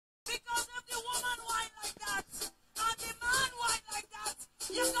Because if the woman whine like that, and the man whine like that,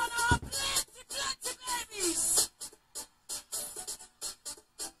 you're gonna have plenty babies.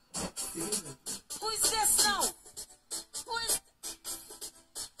 Who is this now? Who is?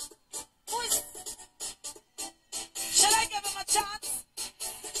 Shall I give him a chance?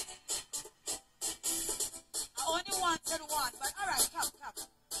 I only wanted one, but alright, come.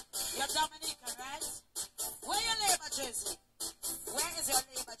 You're Dominican, right? Where your labor jersey? Where is your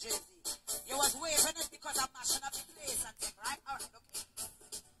labor jersey? You was waving it because I'm mashing up the place and thing, right? Alright, okay.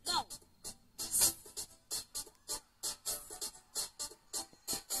 Now,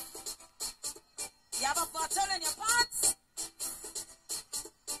 you have a bottle in your pants?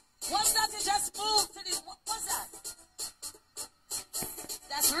 What's that you just moved to this? What's that?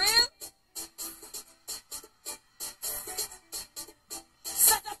 That's real?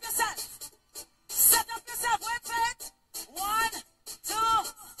 Set up yourself. Set up yourself. Wait for it. 1, 2,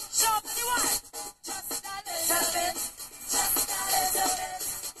 show up the one. Just a little bit. Just a little bit.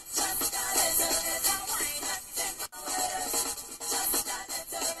 Just a little bit. Now wine and take my word. Just a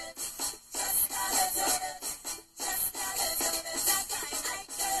little bit. Just a little bit. Just a little bit. That kind I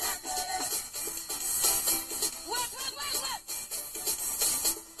get under it. Wait.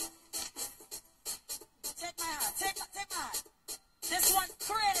 Take my hand. Take my hand. This one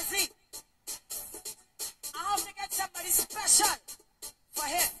crazy. I have to get somebody special for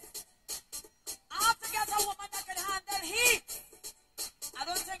him. I have to get a woman that can handle heat. I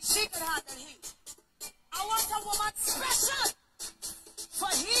don't think she can handle heat. I want a woman special for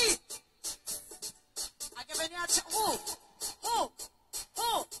heat. I give any answer. Who?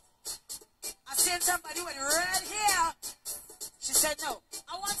 I seen somebody with red hair. She said no.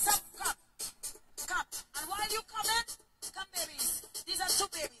 I want some. Come. And while you coming, come babies. These are 2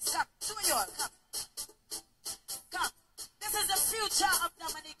 babies. Come. 2 of you all. Come. This is the future of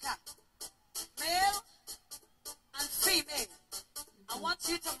Dominica. Male and female. I want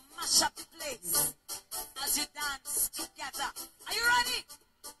you to mash up the place as you dance together. Are you ready?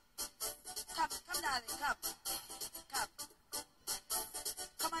 Come, darling. Come.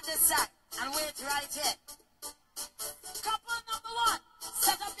 Come on this side and wait right here. Couple number 1.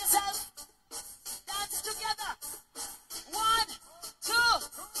 Set up yourself. Dance together. 1, 2.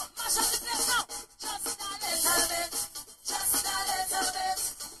 Mash up the place now. Just a little bit. Just a little bit.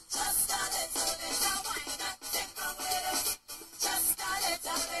 Just a little bit. Now wine and take my way. Just a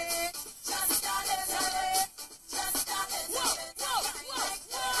little bit. Just a little bit. Just a little bit. Whoa.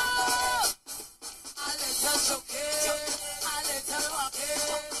 A little joking. A little walking.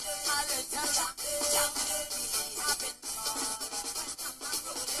 A little jumping. Having fun.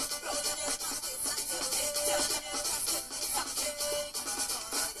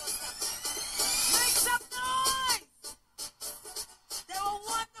 Make some noise! They were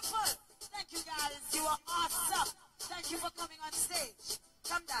wonderful. Thank you guys. You were awesome. Thank you for coming on stage.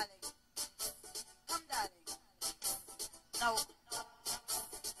 Come, darling. Now,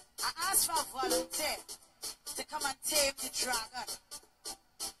 I asked for a volunteer to come and tame the dragon.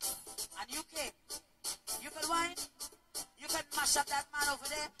 And you came. You can whine. You can mash up that man over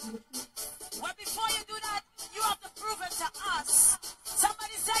there. Well, before you do that, you have to prove it to us.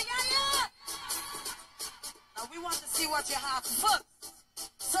 Somebody say, yeah. Now, we want to see what you have first.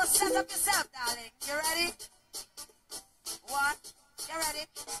 So set up yourself, darling. You ready? 1, get ready.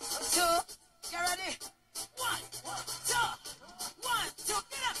 2, get ready. 1, 2, 1, 2,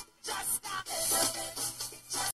 get up. Just stop it.